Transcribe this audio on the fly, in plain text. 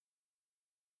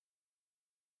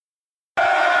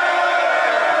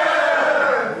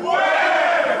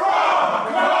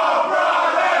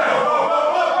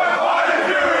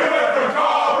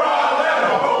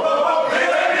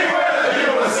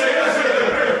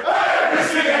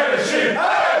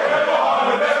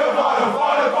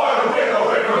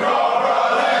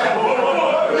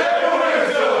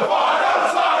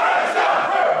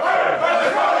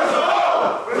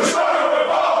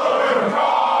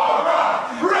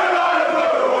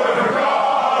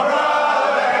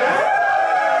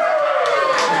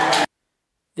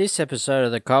This episode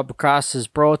of the Cobcast is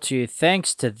brought to you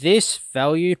thanks to this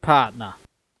valued partner.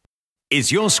 Is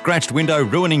your scratched window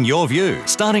ruining your view?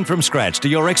 Starting from scratch to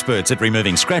your experts at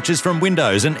removing scratches from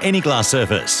windows and any glass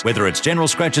surface. Whether it's general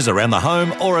scratches around the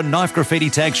home or a knife graffiti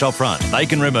tag shop front, they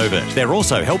can remove it. They're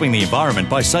also helping the environment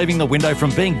by saving the window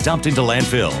from being dumped into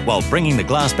landfill while bringing the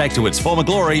glass back to its former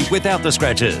glory without the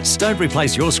scratches. Don't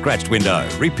replace your scratched window.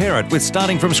 Repair it with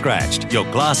Starting From Scratched, your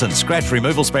glass and scratch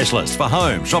removal specialist for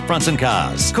home, shop fronts and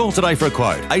cars. Call today for a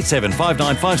quote,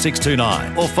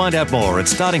 87595629, or find out more at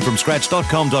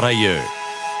startingfromscratch.com.au.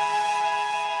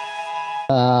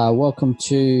 Welcome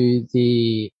to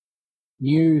the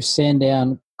new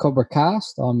Sandown Cobra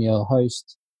Cast. I'm your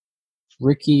host,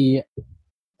 Ricky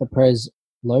the Prez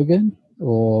Logan,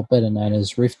 or better known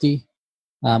as Rifty.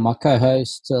 My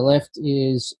co-host to the left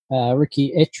is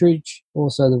Ricky Ettridge,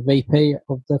 also the VP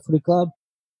of the footy club.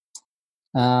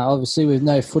 Obviously, with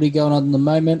no footy going on at the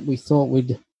moment, we thought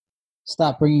we'd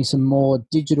start bringing some more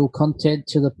digital content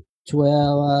to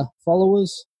our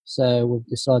followers. So we've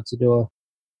decided to do a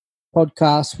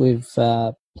podcast with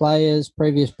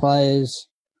previous players,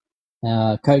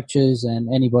 coaches,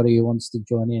 and anybody who wants to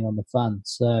join in on the fun.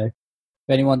 So if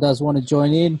anyone does want to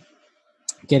join in,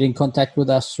 get in contact with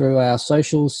us through our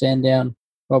socials, Sandown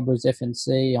Cobras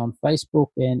FNC on Facebook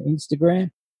and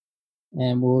Instagram,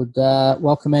 and we'll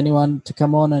welcome anyone to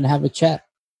come on and have a chat.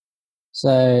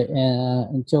 So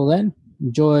until then,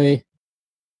 enjoy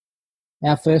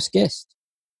our first guest.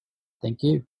 Thank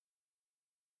you.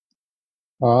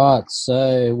 All right,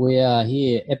 so we are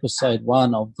here, episode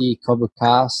 1 of the Cobra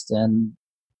Cast, and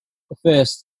the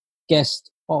first guest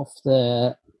off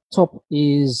the top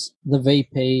is the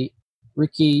VP,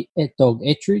 Ricky Ettdog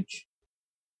Ettridge.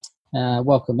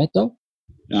 Welcome, Ettdog.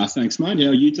 Thanks, mate. How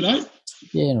are you today?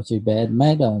 Yeah, not too bad,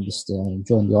 mate. I'm just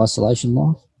enjoying the isolation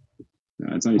life.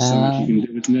 It's only so much you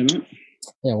can do, isn't it, mate?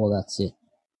 Yeah, well, that's it.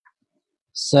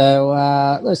 So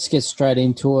let's get straight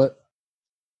into it.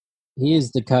 He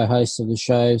is the co-host of the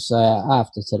show, so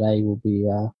after today we'll be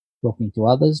talking to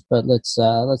others. But let's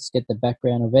get the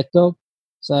background of Ettdog.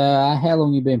 So how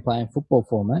long you been playing football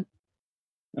for, mate?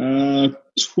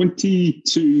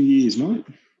 22 years, mate.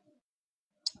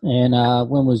 And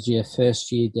when was your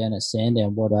first year down at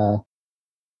Sandown? What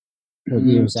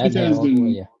year was that?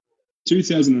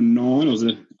 2009. I was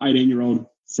an 18-year-old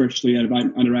freshly out of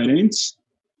under 18s.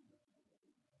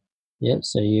 Yep,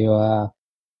 so you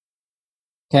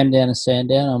came down to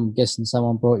Sandown. I'm guessing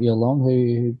someone brought you along.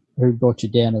 Who brought you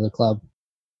down to the club?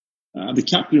 The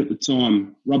captain at the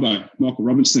time, Michael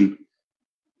Robinson.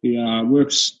 He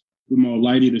works with my old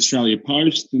lady at Australia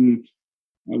Post, and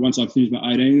once I finished my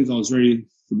 18s, I was ready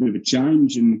for a bit of a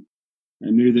change, and I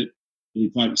knew that he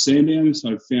played at Sandown, so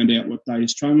I found out what day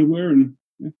his training were, and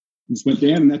just went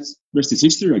down, and that's the rest is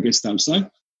history, I guess they would say.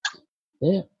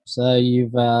 Yeah, so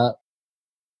you've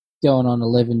going on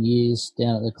 11 years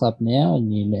down at the club now,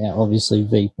 and you're now obviously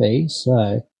VP.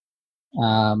 So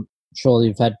surely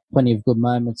you've had plenty of good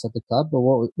moments at the club. But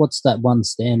what's that one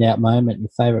standout moment, your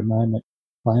favourite moment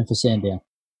playing for Sandown?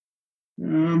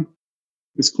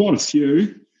 There's quite a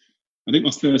few. I think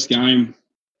my first game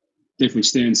definitely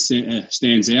stands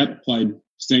out. Played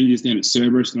seniors down at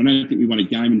Cerberus, and I don't think we won a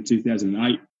game in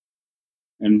 2008.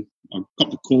 And I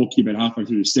got the corky about halfway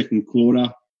through the second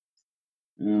quarter.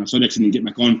 So I actually didn't get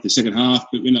back on for the second half,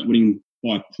 but we ended up winning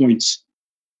by points.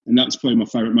 And that was probably my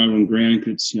favourite moment on the ground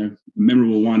because it's a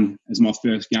memorable one as my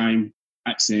first game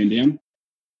at Sandown.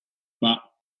 But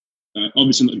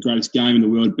obviously not the greatest game in the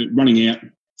world, but running out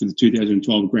for the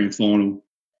 2012 grand final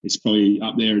is probably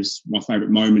up there as my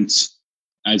favourite moments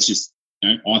as just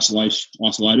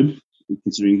isolated,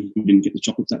 considering we didn't get the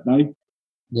chocolates that day.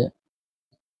 Yeah.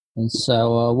 And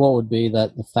so what would be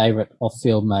the favourite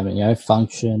off-field moment,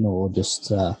 function or just,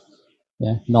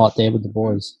 night there with the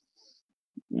boys?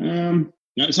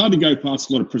 It's hard to go past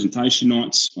a lot of presentation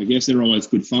nights. I guess they're always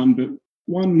good fun, but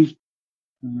one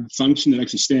function that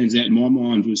actually stands out in my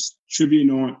mind was trivia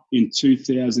night in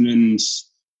 2018,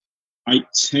 I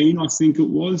think it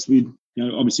was. We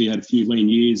obviously had a few lean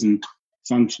years and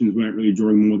functions weren't really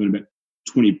drawing more than about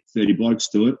 20, 30 blokes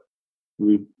to it.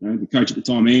 The coach at the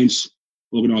time, Ange,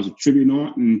 organised a trivia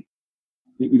night, and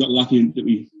I think we got lucky that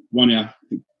we won our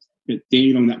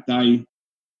Danny on that day,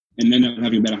 and then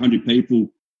having about 100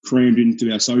 people crammed into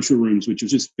our social rooms, which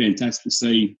was just fantastic to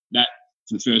see that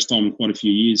for the first time in quite a few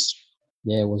years.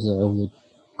 Yeah, it was a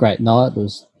great night. There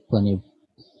was plenty of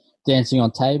dancing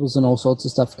on tables and all sorts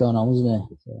of stuff going on, wasn't there?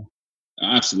 So.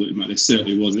 Absolutely, mate. It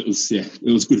certainly was. It was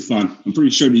good fun. I'm pretty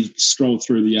sure if you scroll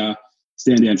through the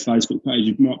Sandown Facebook page,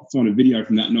 you might find a video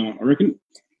from that night, I reckon.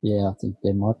 Yeah, I think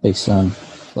there might be some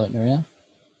floating around.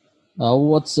 Oh,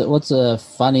 what's the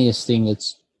funniest thing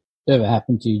that's ever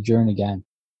happened to you during a game?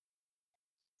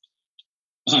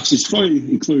 Actually, it's probably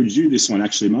includes you, this one,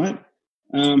 actually, mate.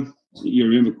 You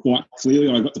remember quite clearly,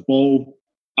 I got the ball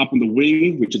up on the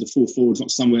wing, which is the full forward,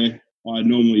 not somewhere I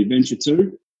normally venture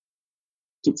to.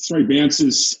 Took 3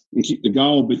 bounces and kicked the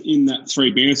goal, but in that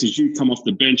 3 bounces, you come off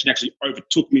the bench and actually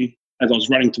overtook me as I was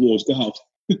running towards goal.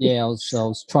 Yeah, I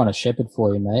was trying to shepherd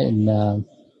for you, mate, and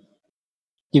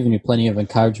giving you plenty of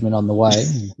encouragement on the way.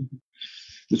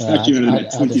 The fact you were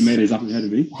about 20 metres up ahead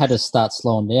of me. Had to start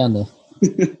slowing down there.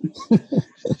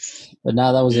 But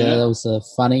no, that was a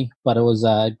funny, but it was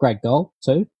a great goal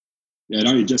too. Yeah, it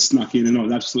only just snuck in, and I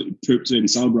was absolutely pooped to even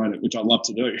celebrate it, which I love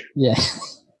to do. Yeah,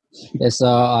 yeah. So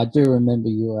I do remember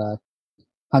you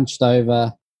hunched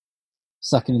over,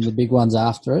 sucking in the big ones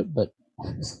after it, but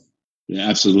yeah,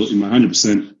 absolutely,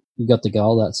 100%. You got the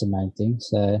goal. That's the main thing.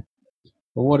 So,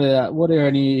 but what are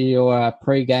any of your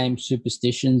pre-game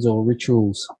superstitions or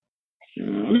rituals?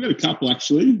 I've got a couple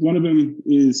actually. One of them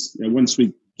is once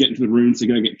we get into the room to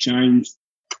go get changed,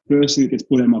 first thing that gets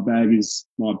put out of my bag is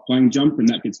my playing jumper, and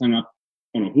that gets hung up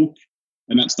on a hook,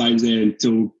 and that stays there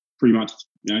until pretty much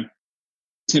 10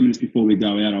 minutes before we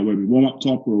go out. I wear a warm-up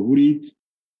top or a hoodie.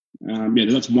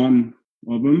 That's one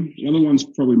of them. The other one's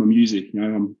probably my music.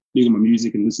 I'm big on my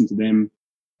music and listen to them.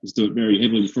 Just do it very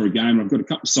heavily before a game. I've got a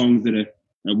couple of songs that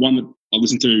are one that I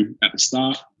listen to at the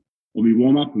start or we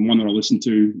warm up, and one that I listen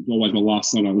to is always my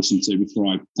last song I listen to before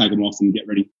I take them off and get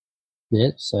ready.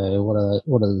 Yeah. So what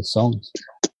are the songs?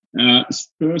 The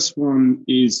first one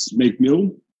is Meek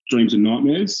Mill, Dreams and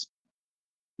Nightmares.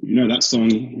 You know that song,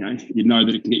 you know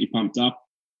that it can get you pumped up.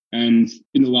 And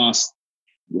in the last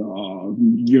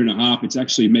year and a half, it's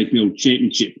actually Meek Mill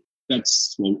Championship.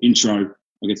 That's, intro,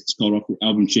 I guess it's called, off the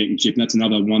album Championship. And that's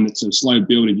another one that's a slow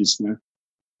build and just,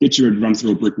 get you ready to run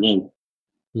through a brick wall.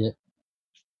 Yeah.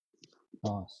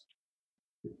 Nice.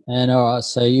 And all right,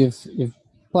 so you've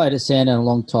played at Sandown a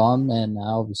long time, and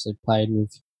obviously played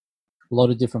with a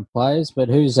lot of different players. But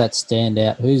who's that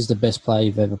standout? Who's the best player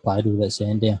you've ever played with at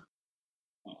Sandown?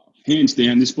 Hands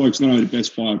down, this bloke's not only the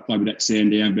best player I've played with at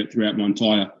Sandown, but throughout my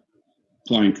entire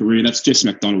playing career. That's Jesse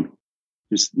McDonald.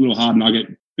 Just a little hard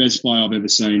nugget, best player I've ever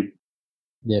seen.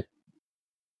 Yep.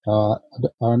 I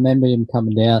remember him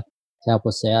coming down to help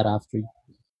us out after he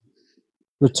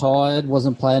retired,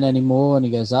 wasn't playing anymore, and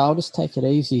he goes, I'll just take it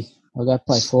easy. I'll go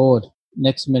play forward.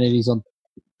 Next minute, he's on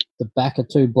the back of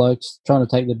 2 blokes trying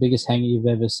to take the biggest hanger you've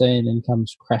ever seen, and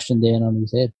comes crashing down on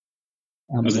his head.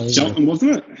 Was it Cheltenham,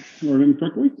 wasn't it? If I remember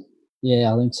correctly?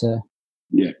 Yeah, I think so.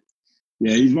 Yeah,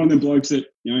 he's one of them blokes that,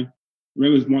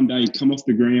 remembers one day he'd come off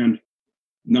the ground,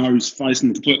 nose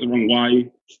facing completely the wrong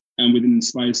way, and within the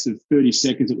space of 30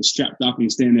 seconds, it was strapped up and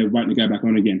he's standing there waiting to go back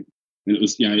on again. And it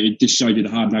was, it just showed you the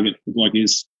hard nugget the bloke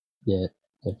is. Yeah,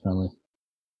 definitely.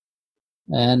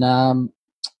 And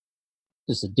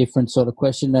just a different sort of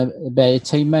question about your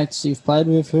teammates you've played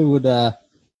with. Who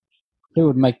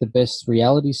would make the best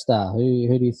reality star?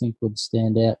 Who do you think would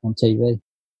stand out on TV?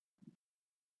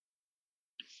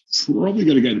 Probably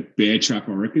got to go to Bear Trap,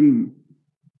 I reckon,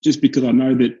 just because I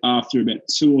know that after about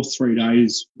 2 or 3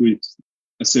 days with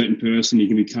a certain person, you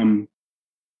can become,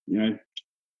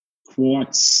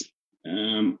 quite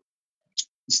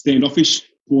standoffish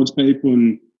towards people,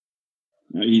 and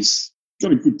he's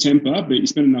got a good temper, but you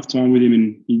spend enough time with him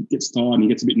and he gets tired and he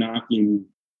gets a bit narky, and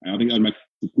I think that would make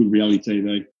good reality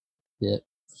TV. Yeah,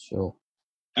 sure.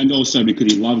 And also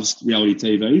because he loves reality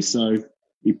TV, so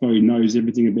he probably knows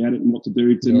everything about it and what to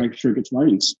do to make sure it gets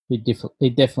ratings. He'd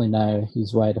definitely know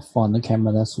his way to find the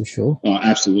camera, that's for sure. Oh,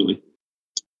 absolutely.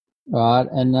 All right,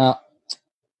 and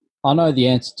I know the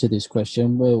answer to this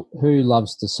question. Well, who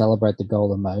loves to celebrate the goal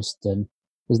the most? And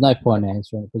there's no point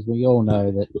answering it because we all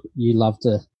know that you love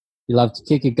to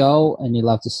kick a goal and you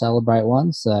love to celebrate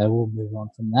one. So we'll move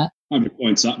on from that. 100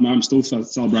 points up, mate. I'm still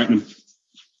celebrating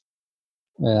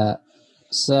them.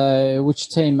 So which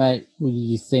teammate would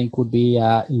you think would be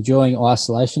enjoying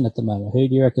isolation at the moment? Who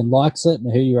do you reckon likes it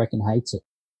and who do you reckon hates it?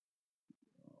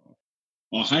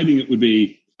 Hating it would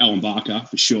be Alan Barker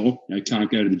for sure. Can't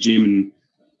go to the gym and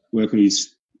work on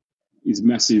his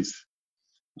massive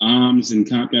arms and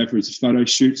can't go for his photo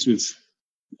shoots with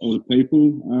all the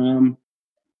people.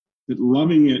 But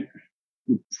loving it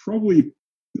would probably,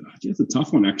 it's a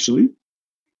tough one actually.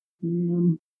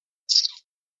 Jeez.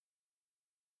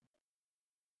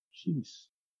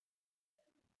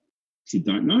 If you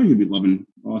don't know, you'll be loving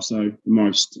ISO the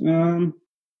most. I don't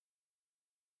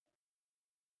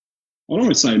want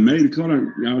to say me because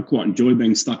I quite enjoy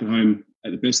being stuck at home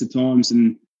at the best of times,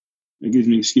 and it gives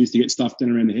me an excuse to get stuff done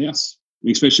around the house.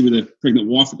 Especially with a pregnant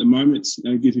wife at the moment,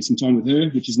 it gives me some time with her,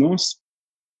 which is nice.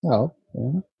 Oh,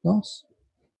 yeah, nice.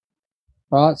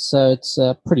 Right, so it's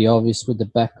pretty obvious with the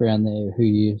background there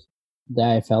the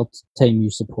AFL team you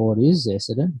support is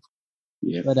Essendon.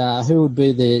 Yeah. But who would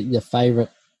be your favourite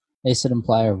Essendon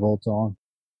player of all time?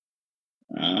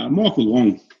 Michael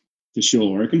Long, for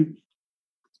sure, I reckon.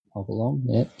 Michael Long,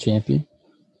 yeah, champion.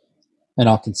 And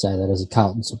I can say that as a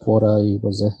Carlton supporter, he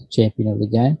was a champion of the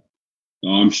game.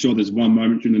 I'm sure there's one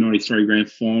moment during the 93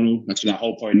 grand final, actually that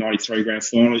whole probably 93 grand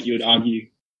final, that you would argue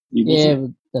he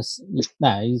wasn't.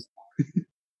 Yeah, he's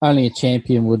only a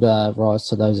champion would rise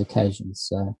to those occasions.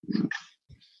 So,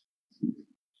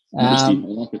 I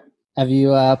like it. Have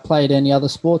you played any other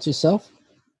sports yourself?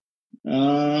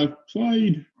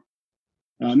 Played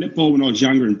netball when I was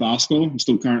younger and basketball. I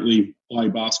still currently play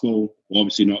basketball. Well,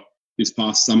 obviously not this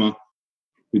past summer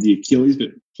with the Achilles, but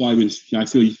play with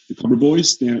the Cobra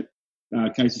boys down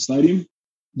at Casey Stadium.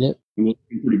 Yep. And we're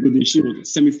looking pretty good this year. We're at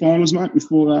semi-finals, mate,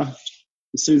 before the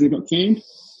season got canned.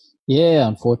 Yeah,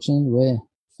 unfortunately,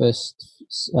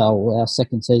 our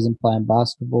second season playing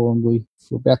basketball, and we're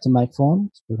about to make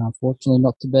finals, but unfortunately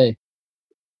not to be.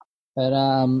 But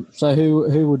so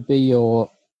who would be your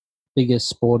biggest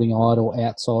sporting idol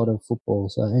outside of football?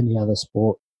 So any other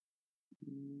sport?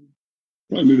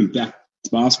 Probably moving back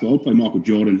to basketball, play Michael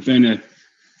Jordan.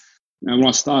 When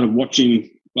I started watching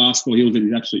basketball, he was at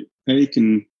his absolute peak,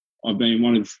 and I've been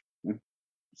one of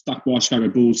stuck by Chicago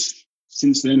Bulls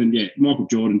since then. And yeah, Michael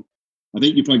Jordan. I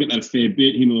think you probably get that a fair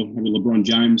bit. Him or maybe LeBron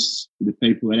James with the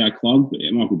people at our club, but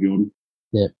yeah, Michael Jordan.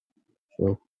 Yeah,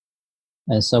 sure.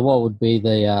 And so, what would be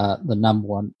the number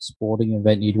one sporting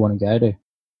event you'd want to go to?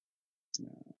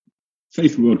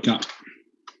 FIFA World Cup.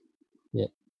 Yeah.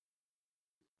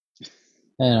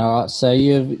 And all right, so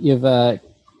you've a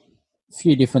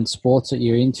few different sports that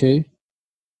you're into.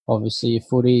 Obviously, your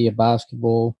footy, your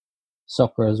basketball,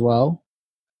 soccer as well.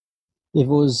 If it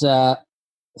was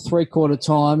 3/4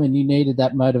 time and you needed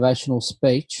that motivational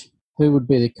speech, who would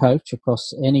be the coach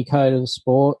across any code of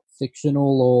sport,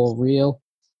 fictional or real?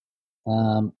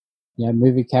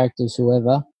 Movie characters,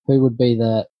 whoever. Who would be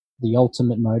the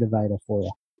ultimate motivator for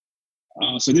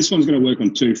you? So this one's going to work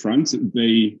on two fronts. It would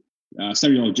be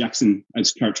Samuel L. Jackson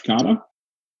as Coach Carter,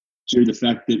 due to the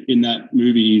fact that in that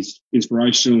movie he's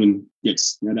inspirational and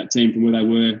gets that team from where they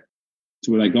were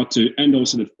to where they got to, and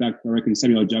also the fact I reckon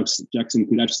Samuel L. Jackson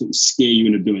could absolutely scare you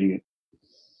into doing it.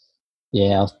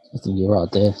 Yeah, I think you're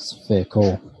right there. It's a fair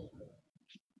call.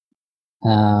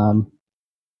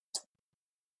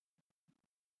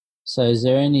 So is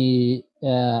there any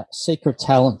secret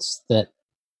talents that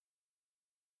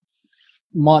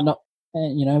might not,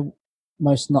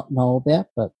 most not know about,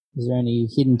 but is there any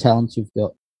hidden talents you've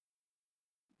got?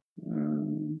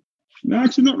 No,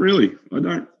 actually not really. I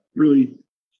don't really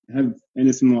have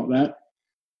anything like that,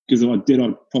 because if I did,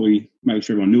 I'd probably make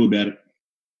sure everyone knew about it.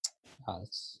 Oh,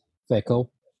 that's fair call.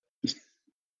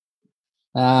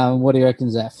 What do you reckon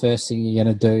is that first thing you're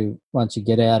going to do once you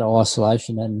get out of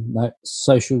isolation and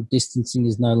social distancing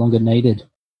is no longer needed?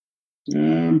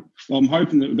 Well, I'm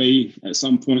hoping that it'll be at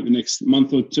some point in the next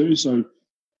month or two, so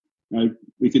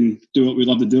we can do what we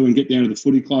love to do and get down to the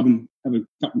footy club and have a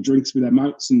couple of drinks with our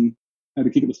mates and have a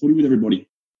kick at the footy with everybody.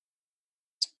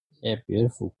 Yeah,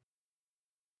 beautiful.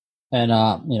 And,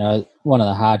 one of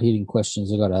the hard-hitting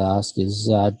questions I've got to ask is,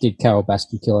 did Carol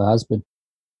Baskin kill her husband?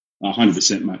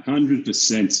 100%, mate.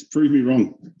 100%. Prove me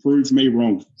wrong. Prove me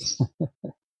wrong.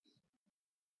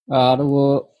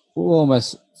 We're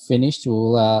almost finished.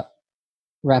 We'll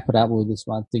wrap it up with this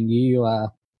one thing. You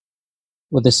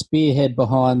were the spearhead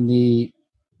behind the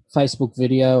Facebook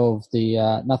video of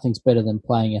the Nothing's Better Than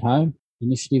Playing at Home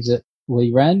initiative that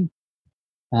we ran.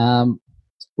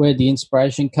 Where'd the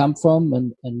inspiration come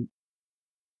from? And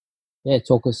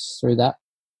talk us through that.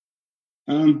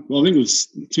 Well, I think it was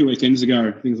 2 weekends ago.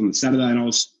 I think it was on the Saturday, and I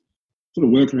was sort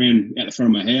of working around out the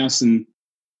front of my house, and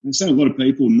I saw a lot of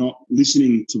people not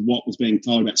listening to what was being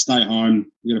told about stay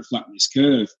home, we're going to flatten this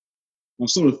curve. I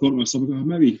sort of thought to myself,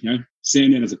 maybe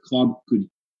Sandown as a club could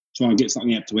try and get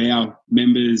something out to our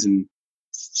members and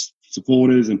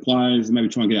supporters and players, and maybe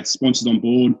try and get our sponsors on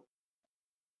board.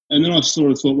 And then I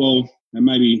sort of thought, well,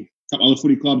 maybe a couple other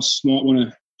footy clubs might want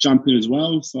to jump in as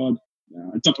well. So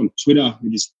I jumped on Twitter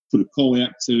and just put a call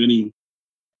out to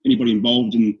anybody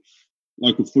involved in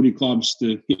local footy clubs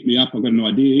to hit me up. I've got an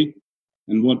idea.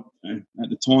 And what at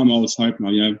the time I was hoping,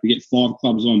 to get 5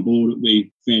 clubs on board, it would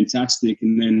be fantastic.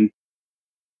 And then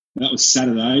that was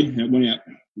Saturday. And it went out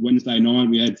Wednesday night.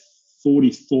 We had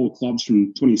 44 clubs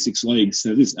from 26 leagues.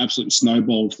 So this absolutely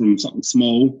snowballed from something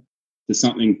small to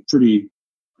something pretty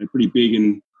big.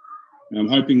 And I'm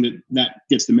hoping that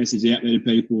gets the message out there to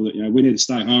people that, we need to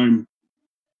stay home.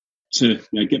 to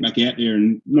get back out there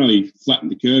and not only flatten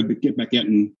the curve, but get back out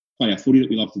and play our footy that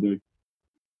we love to do.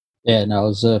 Yeah, no, it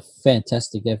was a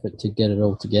fantastic effort to get it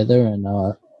all together. And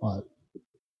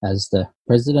as the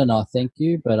president, I thank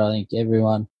you, but I think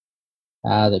everyone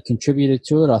that contributed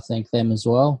to it, I thank them as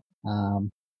well.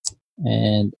 And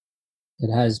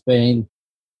it has been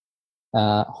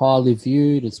highly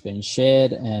viewed, it's been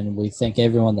shared, and we thank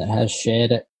everyone that has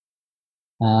shared it.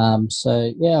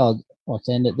 So, yeah, I'll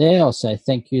end it there. I'll say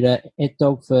thank you to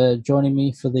EtDog for joining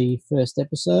me for the first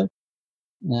episode.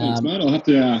 Thanks, mate. I'll have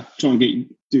to try and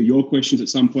do your questions at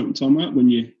some point in time, mate, when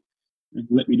you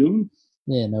let me do them.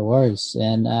 Yeah, no worries.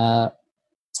 And, on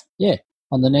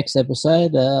the next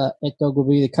episode, EtDog will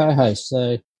be the co-host.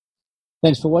 So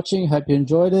thanks for watching. Hope you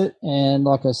enjoyed it. And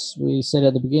like we said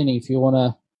at the beginning, if you want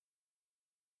to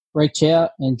reach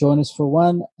out and join us for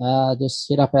one, just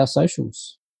hit up our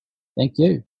socials. Thank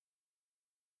you.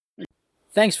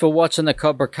 Thanks for watching the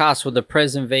Cobra Cast with the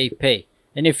present VP.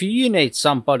 And if you need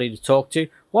somebody to talk to,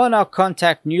 why not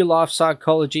contact New Life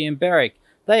Psychology in Berwick?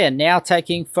 They are now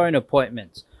taking phone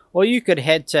appointments. Or you could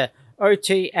head to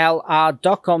otlr.com.au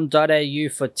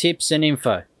for tips and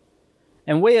info.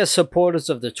 And we are supporters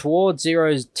of the Towards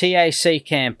Zero's TAC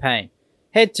campaign.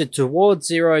 Head to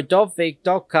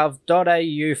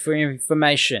towardszero.vic.gov.au for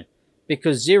information,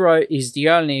 because zero is the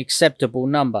only acceptable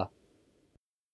number.